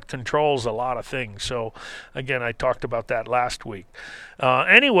thyroid is what controls a lot of things. So again, I talked about that last week.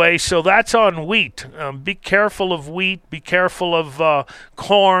 Anyway, so that's on wheat. Be careful careful of wheat. Be careful of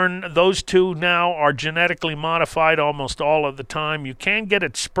corn. Those two now are genetically modified almost all of the time. You can get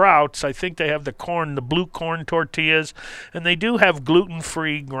at Sprouts. I think they have the blue corn tortillas, and they do have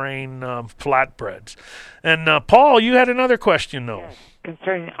gluten-free grain flatbreads. And Paul, you had another question, though. Yes,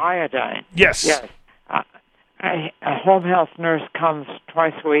 concerning iodine. Yes. Yes. A home health nurse comes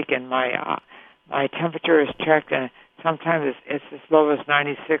twice a week, and my temperature is checked, and sometimes it's as low as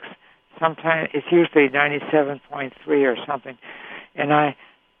 96. Sometimes it's usually 97.3 or something. And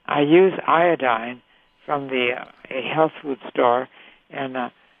I use iodine from a health food store, and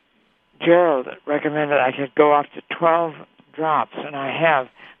Gerald recommended I could go up to 12 drops, and I have,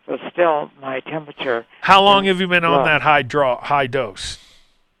 but still my temperature. How long have you been on that high dose?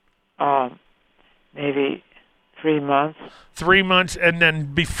 Maybe 3 months. 3 months, and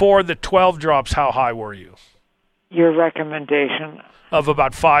then before the 12 drops, how high were you? Your recommendation of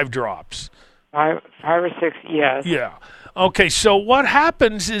about 5 drops. 5 or 6, yes. Yeah. Okay, so what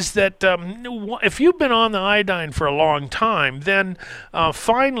happens is that if you've been on the iodine for a long time, then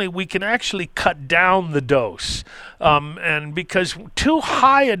finally we can actually cut down the dose. And because too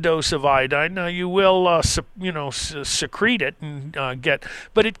high a dose of iodine, now you will, secrete it and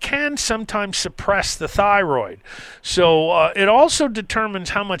but it can sometimes suppress the thyroid. So it also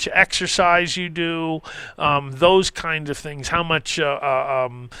determines how much exercise you do, those kinds of things, how much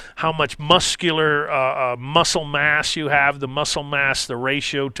muscular muscle mass you have, the muscle mass, the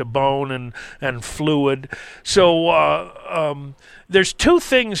ratio to bone and fluid. So there's two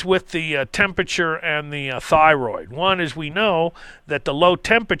things with the temperature and the thyroid. One is we know that the low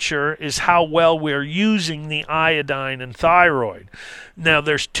temperature is how well we're using the iodine and thyroid. Now,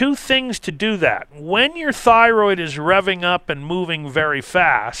 there's two things to do that. When your thyroid is revving up and moving very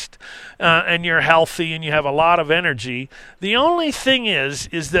fast, and you're healthy and you have a lot of energy, the only thing is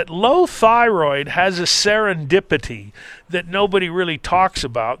that low thyroid has a serendipity that nobody really talks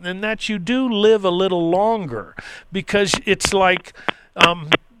about, and that you do live a little longer, because it's like,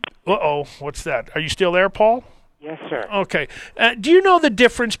 what's that? Are you still there, Paul? Yes, sir. Okay. Do you know the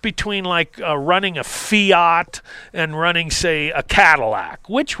difference between running a Fiat and running, say, a Cadillac?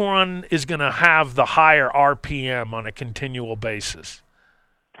 Which one is going to have the higher RPM on a continual basis?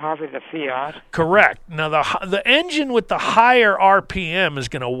 Probably the Fiat. Correct. Now, the engine with the higher RPM is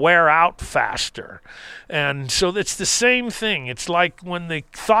going to wear out faster. And so it's the same thing. It's like when the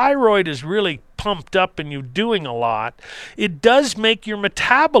thyroid is really pumped up and you're doing a lot, it does make your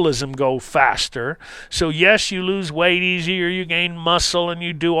metabolism go faster. So yes, you lose weight easier, you gain muscle, and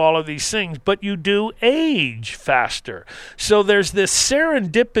you do all of these things, but you do age faster. So there's this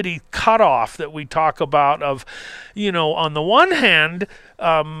serendipity cutoff that we talk about of, on the one hand,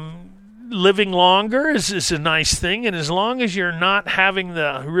 living longer is a nice thing, and as long as you're not having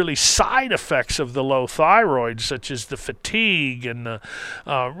the really side effects of the low thyroid, such as the fatigue and the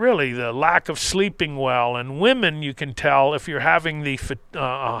lack of sleeping well, and women, you can tell if you're having the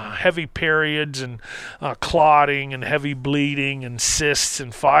heavy periods and clotting and heavy bleeding and cysts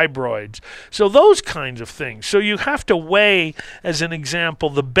and fibroids. So those kinds of things. So you have to weigh, as an example,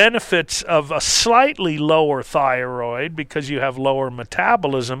 the benefits of a slightly lower thyroid because you have lower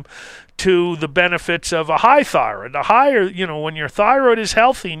metabolism to the benefits of a high thyroid. The higher, when your thyroid is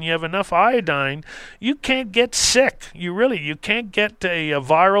healthy and you have enough iodine, you can't get sick. You can't get a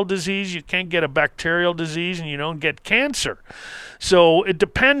viral disease, you can't get a bacterial disease, and you don't get cancer. So it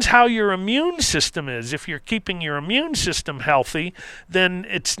depends how your immune system is. If you're keeping your immune system healthy, then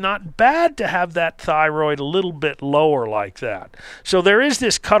it's not bad to have that thyroid a little bit lower like that. So there is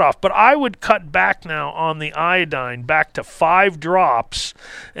this cutoff, but I would cut back now on the iodine back to 5 drops,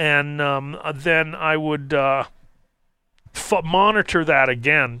 and then I would monitor that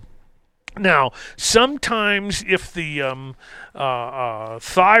again. Now, sometimes if the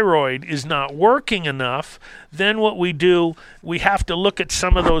thyroid is not working enough, then what we do, we have to look at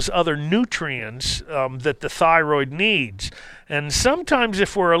some of those other nutrients that the thyroid needs. And sometimes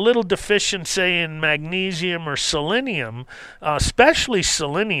if we're a little deficient, say, in magnesium or selenium, especially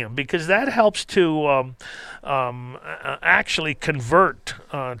selenium, because that helps to actually convert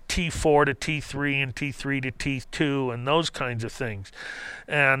T4 to T3 and T3 to T2 and those kinds of things.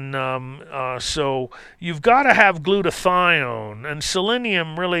 And so you've got to have glutathione, and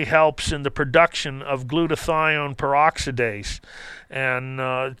selenium really helps in the production of glutathione peroxidase, and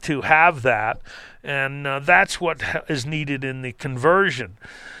to have that. And that's what is needed in the conversion.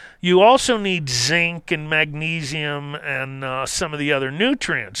 You also need zinc and magnesium and some of the other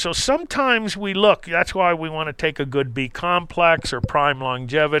nutrients. So sometimes we look, that's why we want to take a good B complex or Prime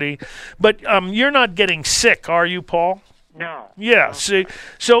Longevity. But you're not getting sick, are you, Paul? No. Yeah, see,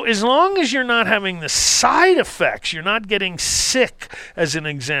 so as long as you're not having the side effects, you're not getting sick, as an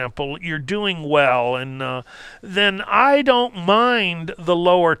example, you're doing well, and then I don't mind the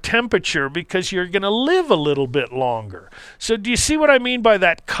lower temperature because you're going to live a little bit longer. So do you see what I mean by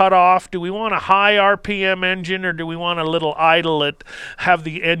that cutoff? Do we want a high RPM engine, or do we want a little have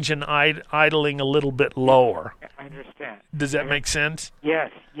the engine idling a little bit lower? I understand. Does that make sense?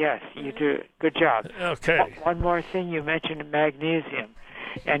 Yes, you do. Good job. Okay. One more thing, you mentioned magnesium.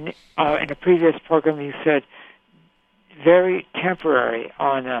 And in a previous program you said very temporary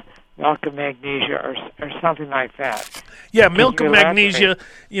on milk of magnesia or something like that. Yeah, milk of magnesia,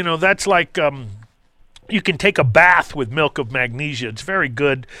 that's like... you can take a bath with milk of magnesia. It's very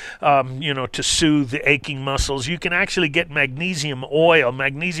good, to soothe the aching muscles. You can actually get magnesium oil,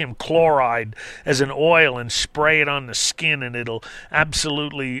 magnesium chloride as an oil, and spray it on the skin, and it'll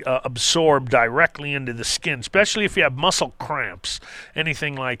absolutely absorb directly into the skin, especially if you have muscle cramps,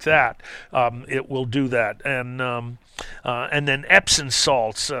 anything like that. It will do that. And then Epsom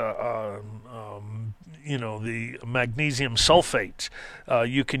salts, the magnesium sulfates.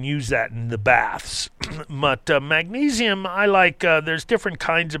 You can use that in the baths. But magnesium, I like, there's different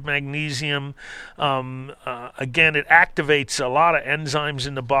kinds of magnesium. Again, it activates a lot of enzymes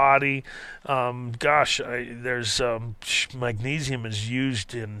in the body. Magnesium is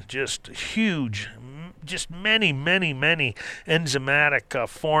used in just many enzymatic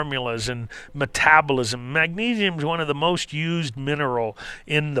formulas and metabolism. Magnesium is one of the most used mineral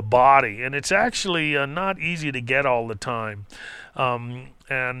in the body, and it's actually not easy to get all the time.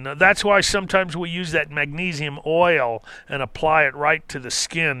 And that's why sometimes we use that magnesium oil and apply it right to the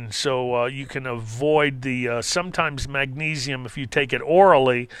skin, so you can avoid sometimes magnesium, if you take it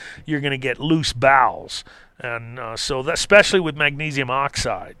orally, you're going to get loose bowels. And so that, especially with magnesium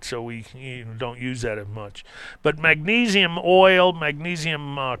oxide, so we don't use that as much. But magnesium oil,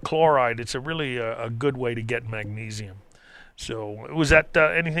 magnesium chloride, it's a really a good way to get magnesium. So was that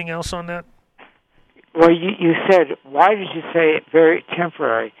anything else on that? Well, you said, why did you say very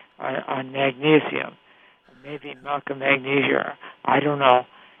temporary on magnesium? Maybe milk of magnesia. I don't know.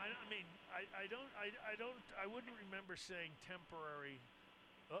 I wouldn't remember saying temporary.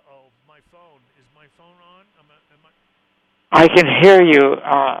 My phone. Is my phone on? I can hear you,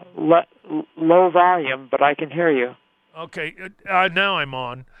 low volume, but I can hear you. Okay, now I'm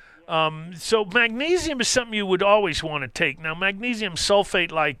on. So magnesium is something you would always want to take. Now, magnesium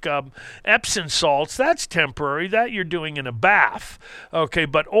sulfate, like Epsom salts, that's temporary. That you're doing in a bath. Okay,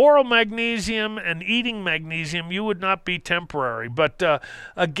 but oral magnesium and eating magnesium, you would not be temporary. But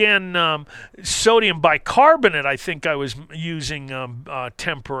again, sodium bicarbonate, I think I was using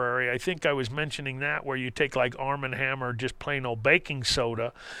temporary. I think I was mentioning that, where you take like Arm & Hammer, just plain old baking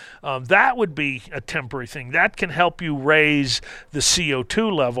soda. That would be a temporary thing. That can help you raise the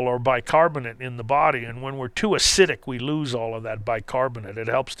CO2 level, or bicarbonate, in the body, and when we're too acidic, we lose all of that bicarbonate. It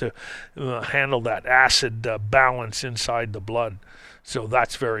helps to handle that acid balance inside the blood, so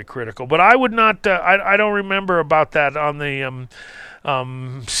that's very critical. But I would not, I don't remember about that on the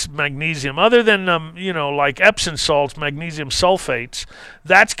magnesium, other than like Epsom salts, magnesium sulfates.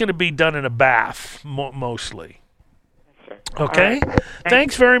 That's going to be done in a bath mostly. Okay. Right.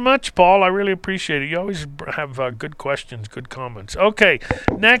 Thanks very much, Paul. I really appreciate it. You always have good questions, good comments. Okay.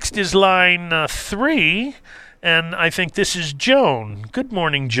 Next is line 3, and I think this is Joan. Good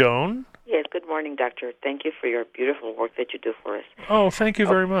morning, Joan. Yes, good morning, doctor. Thank you for your beautiful work that you do for us. Oh, thank you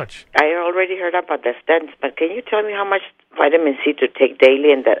very much. I already heard about the statins, but can you tell me how much vitamin C to take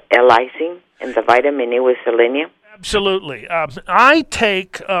daily, and the L-lysine and the vitamin E with selenium? Absolutely. I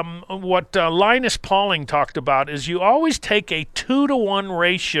take what Linus Pauling talked about is you always take a 2-to-1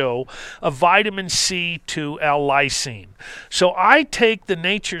 ratio of vitamin C to L-lysine. So I take the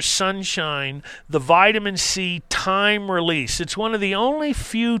Nature's Sunshine, the vitamin C time release. It's one of the only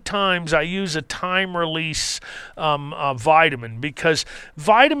few times I use a time release vitamin, because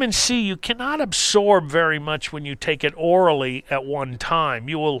vitamin C you cannot absorb very much when you take it orally at one time.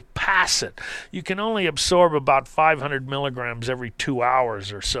 You will pass it. You can only absorb about 500 milligrams every 2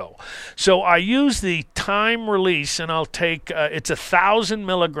 hours or so. So I use the time release, and I'll take, it's 1,000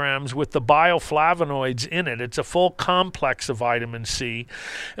 milligrams with the bioflavonoids in it. It's a full complex of vitamin C.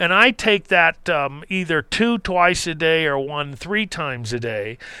 And I take that either 2 twice a day or 1 3 times a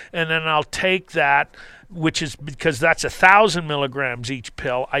day. And then I'll take that, which is, because that's 1,000 milligrams each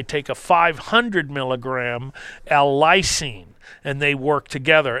pill, I take a 500 milligram L-lysine. and they work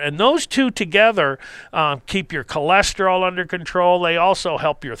together. And those two together keep your cholesterol under control. They also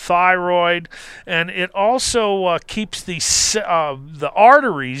help your thyroid, and it also keeps the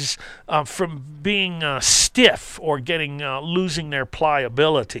arteries from being stiff or losing their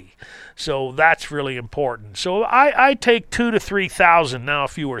pliability. So that's really important. So I take 2,000 to 3,000. Now,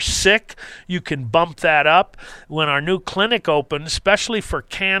 if you were sick, you can bump that up. When our new clinic opens, especially for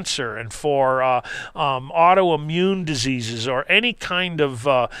cancer and for autoimmune diseases or any kind of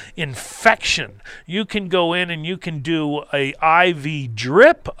infection, you can go in and you can do a IV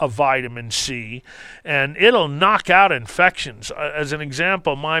drip of vitamin C, and it'll knock out infections. As an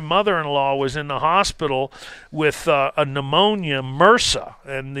example, my mother-in-law was in the hospital with a pneumonia, MRSA,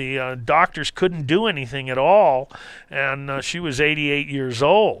 and the doctors couldn't do anything at all, and she was 88 years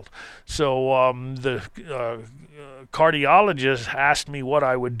old. So the cardiologist asked me what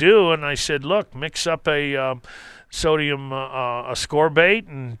I would do, and I said, look, mix up a sodium ascorbate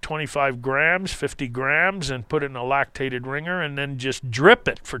and 25 grams, 50 grams, and put it in a lactated ringer, and then just drip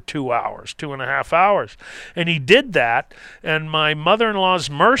it for 2 hours, 2.5 hours. And he did that, and my mother-in-law's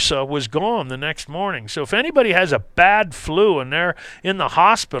MRSA was gone the next morning. So if anybody has a bad flu and they're in the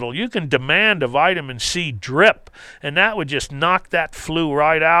hospital, you can demand a vitamin C drip, and that would just knock that flu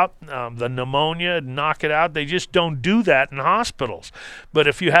right out, the pneumonia, knock it out. They just don't do that in hospitals. But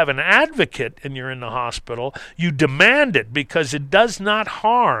if you have an advocate and you're in the hospital, you demand it because it does not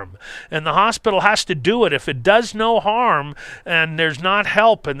harm, and the hospital has to do it if it does no harm and there's not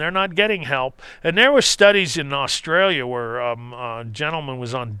help and they're not getting help. And there were studies in Australia where a gentleman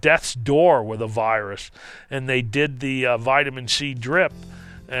was on death's door with a virus, and they did the vitamin C drip,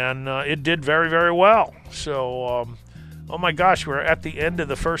 and it did very, very well. So oh my gosh, we're at the end of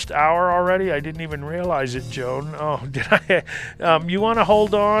the first hour already. I didn't even realize it, Joan. Oh, did I? You want to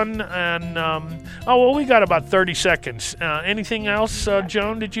hold on? And we got about 30 seconds. Anything else,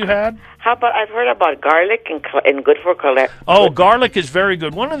 Joan, that you had? How about, I've heard about garlic and good for cholesterol. Oh, garlic is very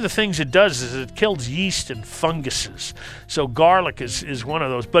good. One of the things it does is it kills yeast and funguses. So garlic is one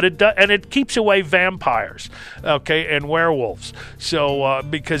of those. But it keeps away vampires, okay, and werewolves. So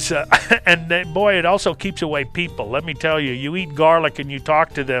because it also keeps away people. Let me tell you, you eat garlic and you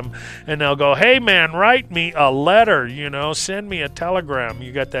talk to them, and they'll go, "Hey man, write me a letter. Send me a telegram."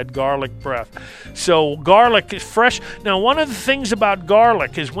 You got that garlic breath. So garlic is fresh. Now, one of the things about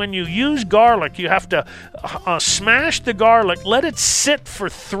garlic is when you use garlic, you have to smash the garlic, let it sit for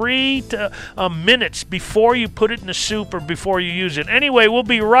 3 minutes before you put it in the soup or before you use it. Anyway, we'll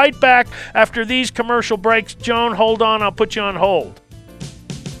be right back after these commercial breaks. Joan, hold on. I'll put you on hold.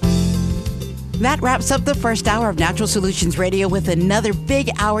 That wraps up the first hour of Natural Solutions Radio with another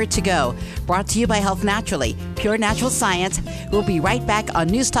big hour to go. Brought to you by Health Naturally, pure natural science. We'll be right back on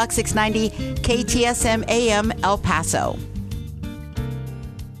News Talk 690 KTSM AM El Paso.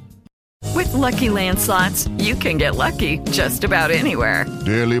 With Lucky Land Slots, you can get lucky just about anywhere.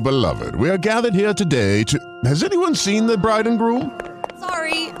 Dearly beloved, we are gathered here today to... Has anyone seen the bride and groom?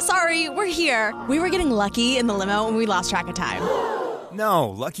 Sorry, we're here. We were getting lucky in the limo and we lost track of time. No,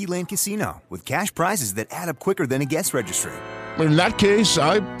 Lucky Land Casino, with cash prizes that add up quicker than a guest registry. In that case,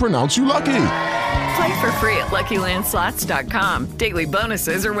 I pronounce you lucky. Play for free at LuckyLandSlots.com. Daily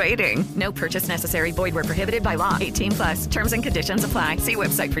bonuses are waiting. No purchase necessary. Void where prohibited by law. 18+. Terms and conditions apply. See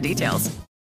website for details.